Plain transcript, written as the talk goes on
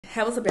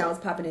Hey, what's up, y'all?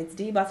 What's poppin'? It's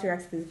D. About to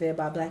react to this video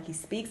by Blackie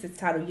Speaks. It's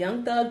titled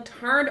Young Thug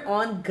Turned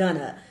on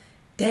Gunna.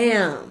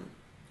 Damn,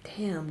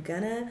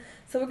 Gunna.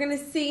 So we're going to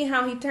see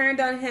how he turned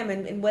on him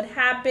and what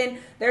happened.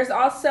 There's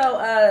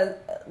also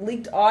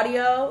leaked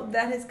audio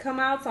that has come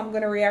out, so I'm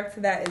going to react to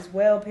that as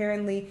well.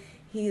 Apparently,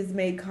 he has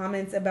made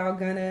comments about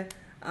Gunna.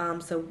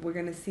 So we're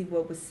going to see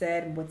what was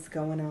said and what's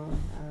going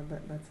on.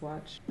 Let's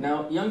watch.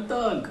 Now, Young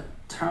Thug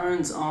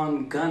turns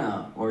on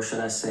Gunna, or should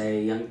I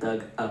say Young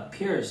Thug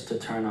appears to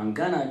turn on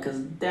Gunna,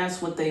 because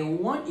that's what they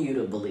want you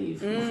to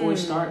believe. Before we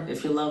start,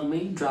 if you love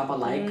me, drop a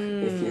like.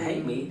 If you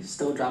hate me,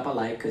 still drop a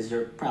like, because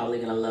you're probably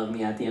going to love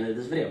me at the end of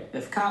this video.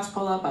 If cops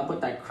pull up, I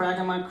put that crack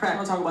in my crack.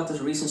 I'll talk about this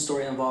recent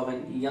story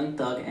involving Young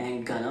Thug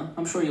and Gunna.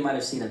 I'm sure you might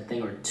have seen a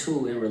thing or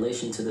two in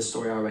relation to this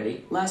story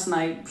already. Last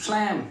night,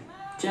 Slam,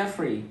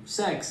 Jeffrey,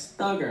 Sex,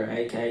 Thugger,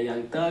 aka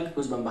Young Thug,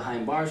 who's been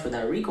behind bars for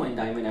that RICO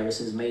indictment ever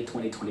since May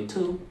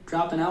 2022,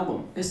 dropped an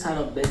album. It's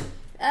titled Big.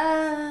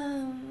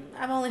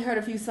 I've only heard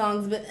a few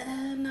songs, but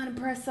I'm not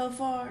impressed so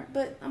far.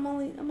 But I'm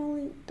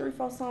only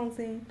 3-4 songs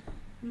in.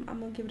 I'm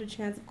gonna give it a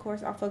chance, of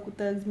course. I'll fuck with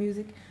Thug's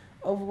music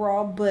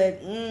overall,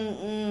 but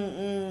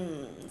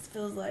this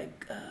feels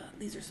like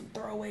these are some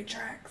throwaway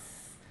tracks.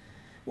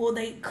 Well,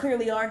 they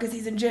clearly are because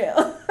he's in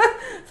jail.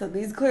 So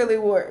these clearly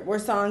were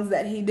songs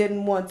that he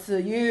didn't want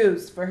to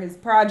use for his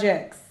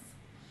projects.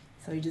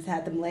 So he just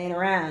had them laying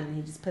around and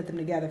he just put them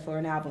together for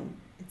an album,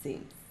 it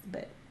seems.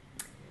 But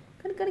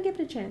gonna give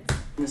it a chance.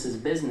 This is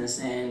business,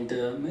 and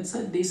it's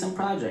a decent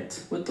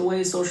project. With the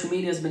way social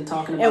media has been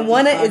talking about and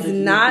Gunna this project, is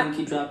not, you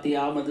think he dropped the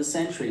album of the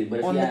century. But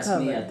if you ask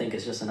me, I think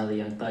it's just another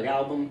Young Thug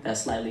album that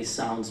slightly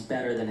sounds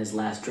better than his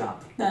last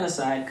drop. That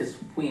aside, because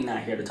we're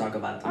not here to talk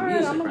about the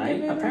music,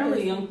 right?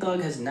 Apparently, Young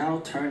Thug has now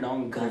turned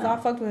on Gunna, I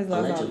fucked with his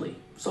last allegedly.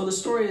 album. So the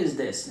story is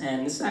this,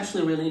 and it's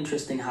actually really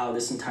interesting how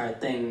this entire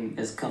thing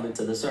is coming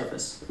to the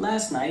surface.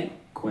 Last night,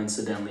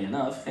 coincidentally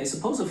enough, a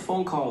supposed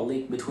phone call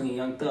leaked between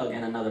Young Thug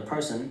and another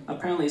person.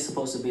 Apparently it's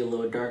supposed to be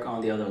Lil Durk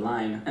on the other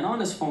line. And on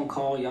this phone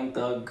call, Young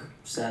Thug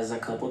says a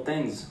couple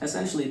things.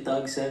 Essentially,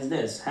 Thug says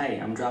this: hey,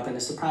 I'm dropping a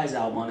surprise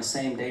album on the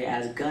same day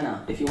as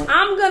Gunna. If you want,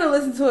 I'm gonna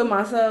listen to it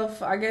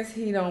myself. I guess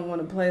he don't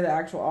want to play the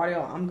actual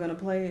audio. I'm gonna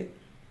play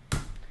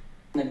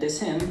it.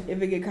 Diss him.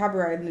 If it get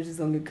copyrighted, then it's just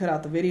gonna get cut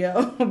out the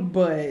video.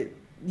 But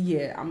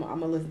yeah, I'm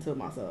gonna listen to it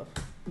myself.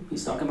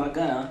 He's talking about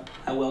Gunna.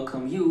 I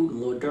welcome you,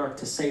 Lil Durk,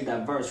 to save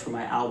that verse for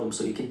my album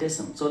so you can diss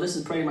him. So this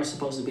is pretty much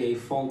supposed to be a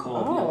phone call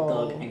of Young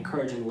Thug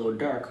encouraging Lil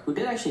Durk, who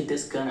did actually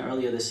diss Gunna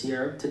earlier this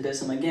year, to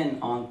diss him again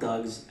on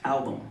Thug's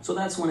album. So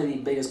that's one of the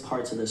biggest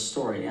parts of this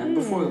story. And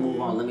before we move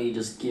on, let me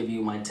just give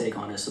you my take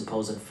on this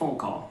supposed phone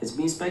call. It's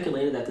being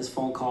speculated that this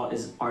phone call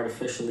is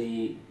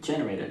artificially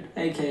generated,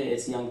 aka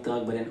it's Young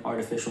Thug but in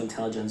artificial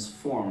intelligence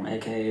form,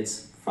 aka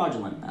it's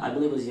fraudulent. I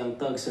believe it was Young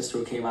Thug's sister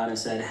who came out and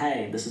said,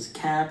 hey, this is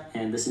cap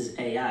and this is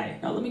AI.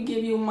 Now let me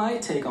give you my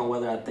take on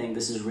whether I think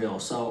this is real.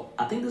 So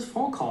I think this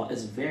phone call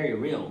is very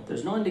real.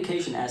 There's no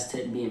indication as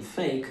to it being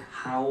fake.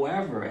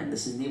 However, and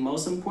this is the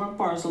most important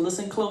part, so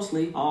listen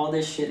closely, all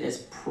this shit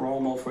is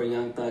promo for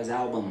Young Thug's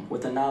album.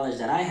 With the knowledge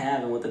that I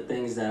have and with the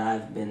things that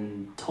I've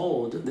been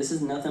told, this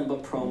is nothing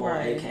but promo,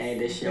 aka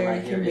this shit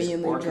right here is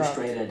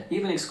orchestrated.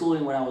 Even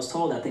excluding what I was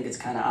told, I think it's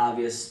kind of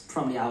obvious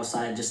from the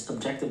outside, just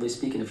objectively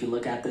speaking, if you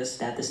look at this,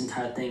 that this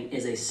entire thing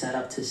is a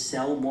setup to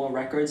sell more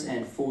records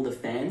and fool the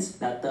fans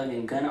that Thug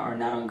and Gunna are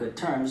not on good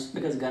terms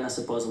because Gunna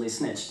supposedly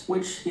snitched,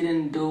 which he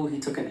didn't do. He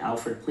took an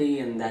Alfred plea,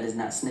 and that is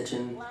not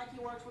snitching.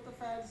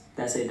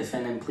 That's a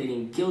defendant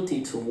pleading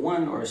guilty to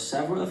one or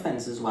several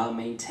offenses while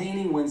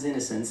maintaining one's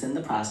innocence in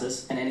the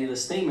process, and any of the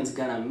statements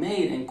Gunna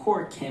made in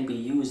court can be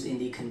used in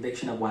the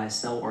conviction of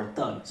YSL or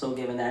Thug. So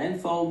given that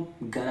info,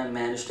 Gunna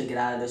managed to get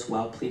out of this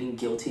while pleading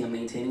guilty and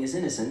maintaining his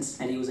innocence,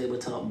 and he was able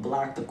to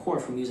block the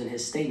court from using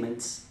his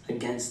statements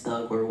against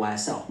Thug or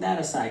YSL. That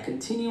aside,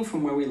 continuing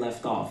from where we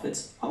left off,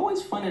 it's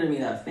always funny to me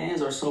that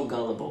fans are so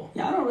gullible.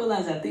 Y'all don't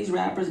realize that these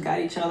rappers got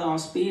each other on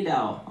speed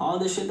dial. All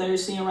this shit that you're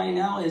seeing right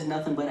now is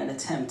nothing but an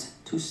attempt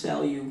to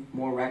sell you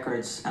more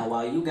records. And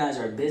while you guys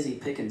are busy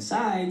picking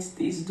sides,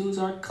 these dudes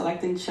are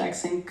collecting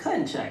checks and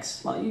cutting checks.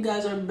 While you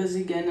guys are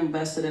busy getting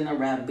invested in a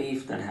rap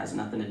beef that has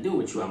nothing to do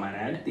with you, I might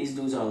add, these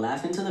dudes are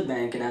laughing to the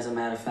bank and, as a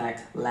matter of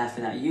fact,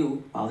 laughing at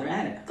you while they're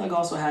at it. Thug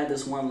also had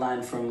this one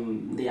line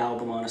from the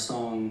album on a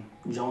song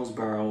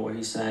Jonesboro where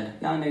he said,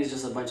 y'all niggas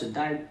just a bunch of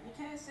dirt. You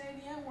can't say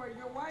the N-word,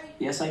 you're white.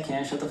 Yes, I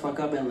can. Shut the fuck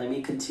up and let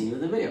me continue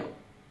the video.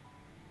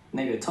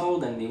 Nigga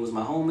told, and he was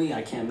my homie.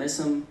 I can't miss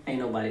him. Ain't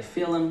nobody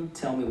feel him.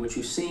 Tell me what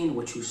you seen,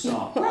 what you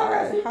saw. So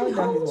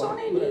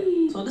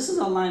this is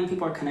a line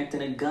people are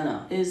connecting to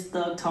Gunna. Is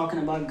Thug talking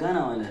about Gunna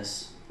on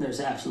this? There's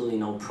absolutely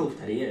no proof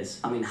that he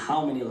is. I mean,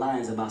 how many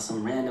lines about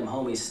some random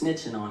homie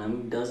snitching on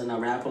him doesn't a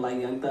rapper like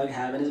Young Thug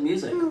have in his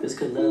music? This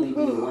could literally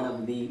be one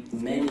of the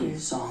many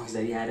songs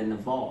that he had in the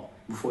vault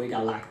before he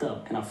got locked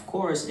up. And of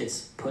course,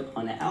 it's put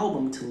on an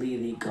album to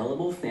lead the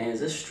gullible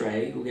fans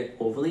astray who get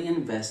overly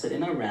invested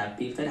in a rap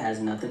beef that has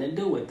nothing to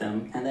do with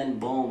them. And then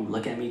boom,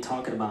 look at me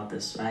talking about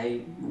this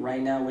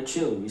right now with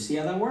you. You see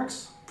how that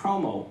works?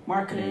 promo,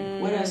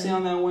 marketing. What did I say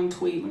on that one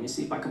tweet? Let me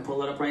see if I can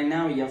pull it up right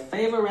now. Your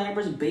favorite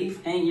rapper's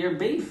beef ain't your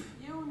beef.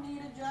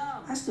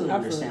 I still don't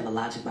understand the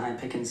logic behind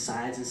picking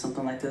sides in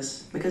something like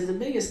this. Because the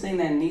biggest thing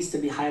that needs to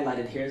be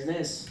highlighted here is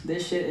this.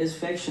 This shit is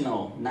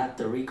fictional. Not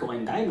the RICO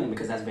indictment,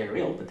 because that's very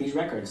real, but these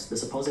records, the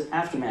supposed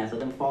aftermath of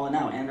them falling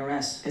out and the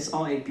rest. It's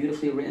all a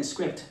beautifully written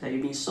script that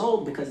you're being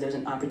sold because there's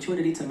an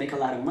opportunity to make a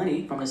lot of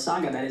money from the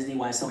saga that is the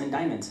YSL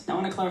indictment. Now I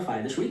want to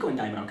clarify, this RICO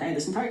indictment, okay?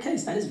 This entire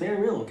case, that is very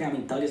real, okay? I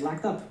mean, Thug is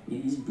locked up.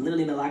 He's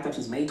literally been locked up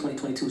since May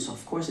 2022, so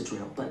of course it's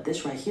real. But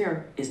this right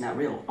here is not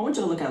real. I want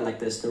you to look at it like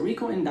this. The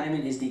RICO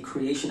indictment is the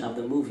creation of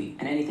the movie,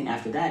 and anything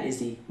after that is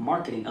the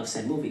marketing of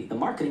said movie. The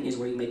marketing is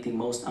where you make the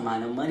most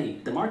amount of money.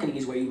 The marketing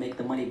is where you make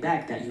the money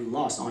back that you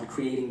lost on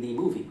creating the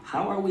movie.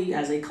 How are we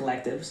as a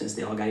collective, since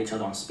they all got each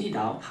other on speed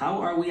dial, how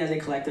are we as a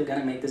collective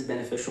gonna make this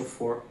beneficial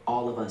for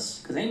all of us?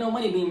 Because ain't no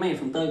money being made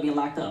from Thug being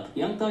locked up.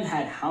 Young Thug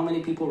had how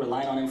many people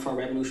relying on him for a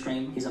revenue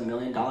stream? He's $1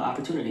 million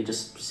opportunity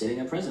just sitting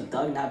in prison.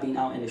 Thug not being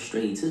out in the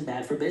streets is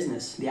bad for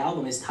business. The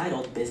album is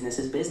titled Business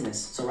is Business.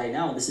 So right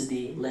now, this is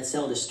the let's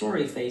sell the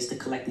story phase to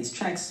collect these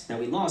checks that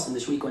we lost in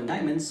this RICO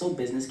indictment so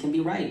business can be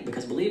right.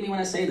 Because believe me when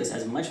I say this,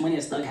 as much money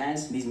as Thug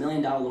has, these $1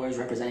 million lawyers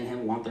representing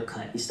him want their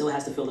cut. He still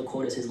has to fill the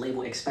quotas his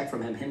label expect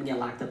from him. Him getting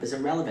locked up is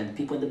irrelevant.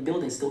 People in the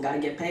building still gotta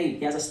get paid.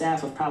 He has a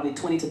staff of probably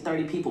 20 to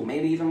 30 people,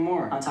 maybe even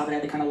more. On top of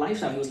that, the kind of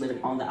lifestyle he was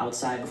living on the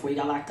outside before he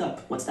got locked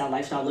up. What's that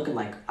lifestyle looking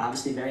like?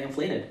 Obviously very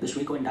inflated. This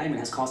RICO indictment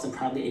has cost him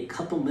probably a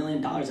couple $1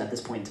 million at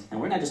this point. And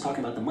we're not just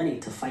talking about the money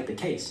to fight the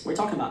case. We're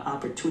talking about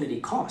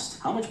opportunity cost.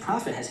 How much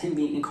profit has him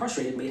being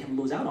incarcerated made him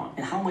lose out on?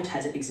 And how much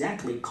has it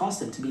exactly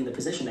cost him to be in the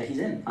position that he's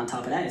in? On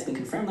top of that, it's been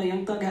confirmed that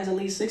Young Thug has at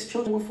least 6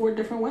 children with 4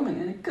 different women,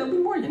 and it could be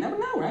more. You never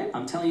know, right?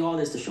 I'm telling you all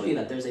this to show you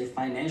that there's a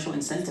financial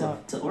incentive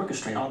to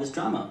orchestrate all this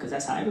drama, because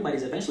that's how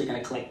everybody's eventually going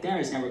to collect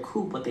theirs and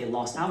recoup what they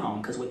lost out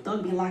on. Because with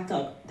Thug being locked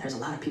up, there's a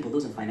lot of people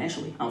losing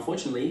financially.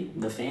 Unfortunately,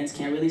 the fans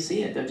can't really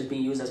see it. They're just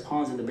being used as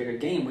pawns in the bigger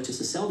game, which is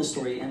to sell the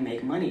story and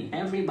make money.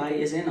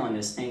 Everybody is in on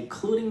this,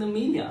 including the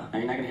media. Now,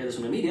 you're not going to hear this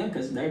from the media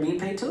because they're being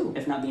paid too.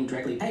 If not being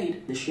directly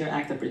paid, the sheer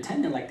act of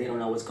pretending like they don't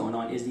know what's going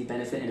on is the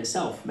benefit in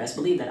itself. Best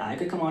believe that I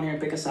could come on here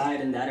and pick a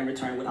side, and that in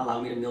return would allow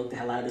me to milk the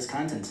hell out of this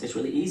content. It's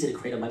really easy to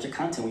create a bunch of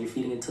content when you're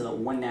feeding into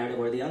one narrative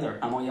or the other.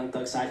 I'm on Young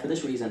Thug's side for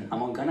this reason.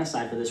 I'm on Gunna's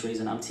side for this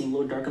reason. I'm Team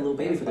Lil Durk and Lil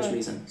Baby for this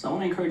reason. So I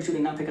want to encourage you to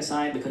not pick a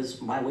side,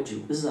 because why would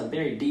you? This is a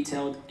very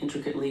detailed,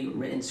 intricately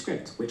written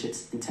script, which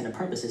its intended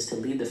purpose is to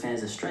lead the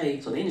fans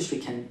astray so the industry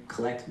can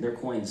collect their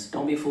coins.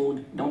 Don't be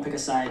fooled. Don't pick a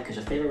side, because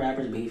your favorite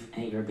rapper's beef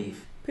ain't your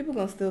beef. People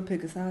gonna still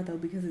pick a side though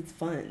because it's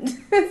fun.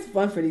 It's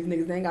fun for these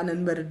niggas. They ain't got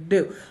nothing better to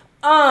do.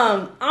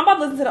 I'm about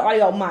to listen to the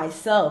audio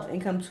myself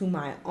and come to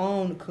my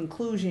own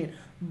conclusion.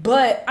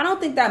 But I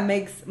don't think that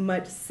makes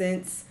much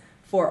sense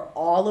for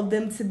all of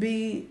them to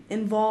be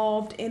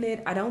involved in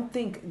it. I don't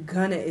think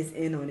Gunna is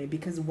in on it,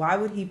 because why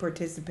would he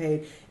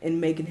participate in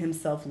making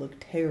himself look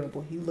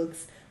terrible? He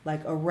looks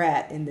like a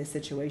rat in this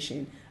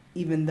situation,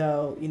 even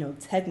though, you know,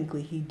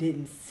 technically he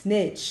didn't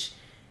snitch.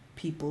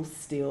 People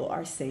still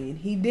are saying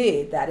he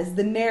did. That is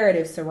the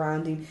narrative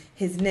surrounding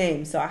his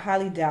name. So I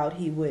highly doubt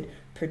he would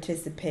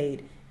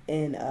participate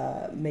in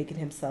making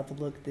himself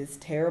look this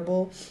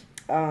terrible.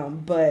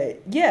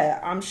 But yeah,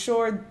 I'm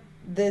sure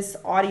this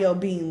audio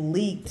being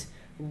leaked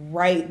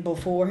right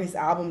before his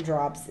album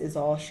drops is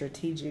all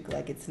strategic.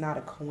 Like, it's not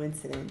a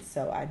coincidence.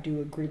 So I do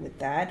agree with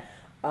that.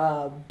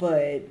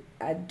 But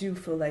I do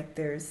feel like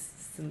there's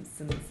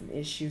some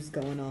issues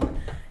going on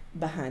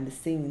behind the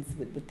scenes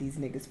with these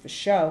niggas for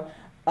sure.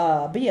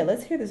 But yeah,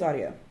 let's hear this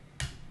audio.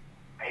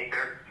 Hey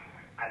Dirk,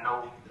 I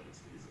know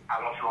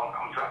I want you on.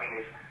 I'm dropping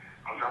this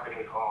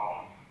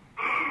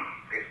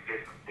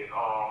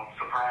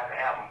surprise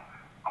album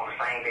on the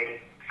same day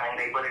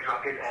Buddy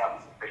dropped his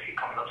album. That shit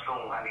coming up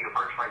soon. I need a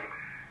verse from you.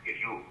 If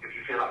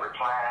you feel like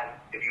replying,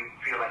 if you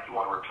feel like you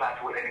want to reply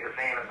to what that nigga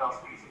saying or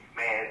something,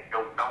 man,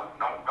 don't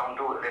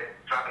do it.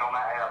 Drop it on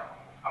my album.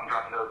 I'm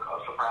dropping a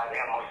surprise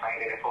album on the same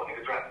day that fuck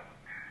nigga drop.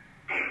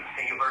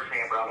 Sing your verse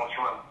in, bro. I want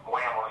you and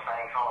Wham on the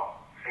same song.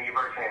 Sing your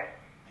verse in.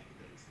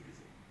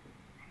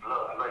 I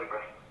love you, bro.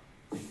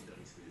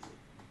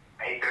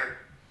 Hey, Dirk.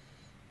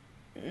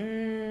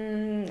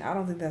 I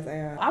don't think that's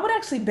AI. I would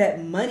actually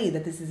bet money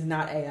that this is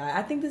not AI.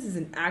 I think this is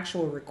an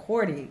actual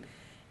recording.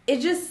 It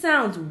just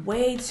sounds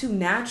way too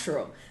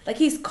natural. Like,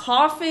 he's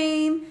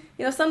coughing,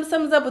 you know,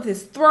 something's up with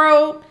his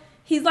throat.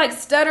 He's like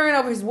stuttering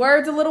over his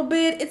words a little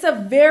bit. It's a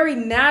very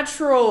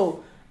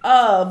natural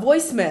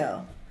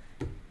voicemail.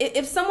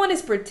 If someone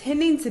is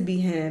pretending to be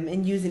him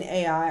and using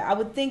AI, I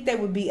would think they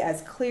would be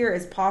as clear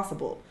as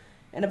possible.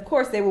 And of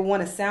course, they would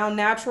want to sound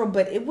natural,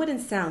 but it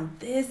wouldn't sound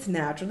this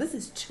natural. This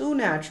is too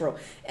natural.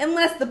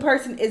 Unless the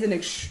person is an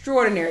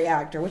extraordinary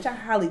actor, which I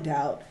highly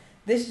doubt.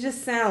 This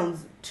just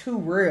sounds too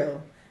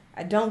real.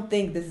 I don't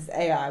think this is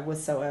AI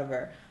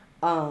whatsoever.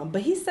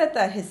 But he said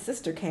that his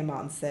sister came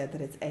out and said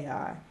that it's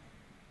AI.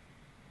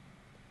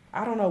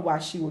 I don't know why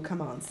she would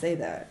come out and say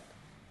that.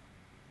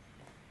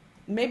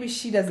 maybe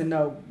she doesn't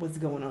know what's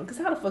going on. Because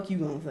how the fuck you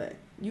gonna say?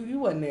 You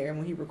wasn't there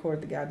when he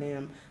recorded the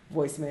goddamn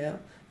voicemail.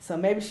 So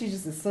maybe she's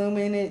just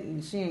assuming it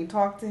and she ain't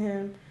talked to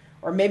him.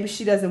 Or maybe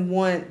she doesn't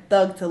want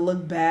Thug to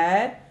look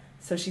bad,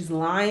 so she's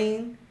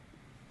lying.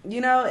 You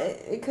know,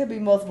 it could be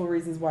multiple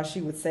reasons why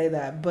she would say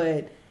that.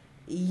 But,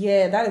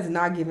 yeah, that is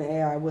not giving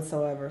AI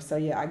whatsoever. So,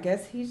 yeah, I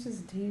guess he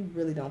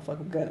really don't fuck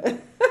with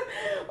Gunna.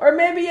 Or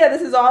maybe, yeah,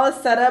 this is all a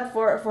setup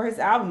for his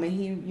album. And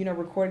he, you know,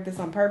 recorded this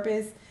on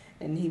purpose.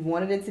 And he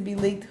wanted it to be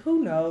leaked.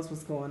 Who knows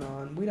what's going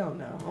on? We don't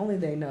know. Only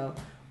they know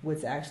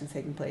what's actually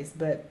taking place.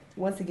 But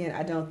once again,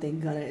 I don't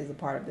think Gunna is a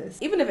part of this.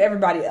 Even if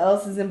everybody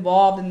else is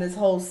involved in this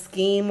whole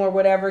scheme or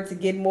whatever to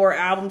get more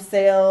album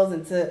sales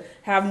and to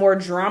have more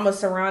drama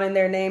surrounding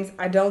their names,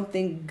 I don't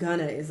think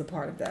Gunna is a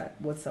part of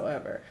that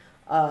whatsoever.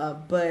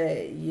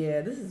 But yeah,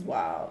 this is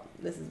wild.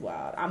 This is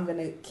wild. I'm going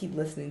to keep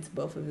listening to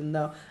both of them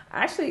though.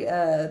 I actually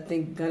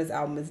think Gunna's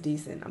album is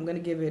decent. I'm going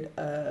to give it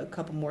a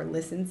couple more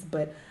listens,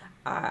 but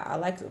I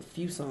liked a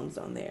few songs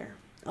on there.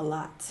 A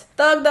lot.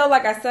 Thug though,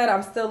 like I said,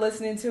 I'm still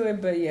listening to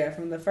it, but yeah,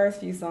 from the first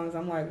few songs,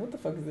 I'm like, what the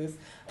fuck is this?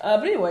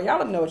 But anyway, y'all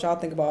let me know what y'all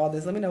think about all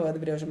this. Let me know what other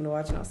videos you want to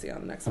watch, and I'll see you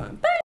on the next one.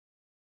 Bye!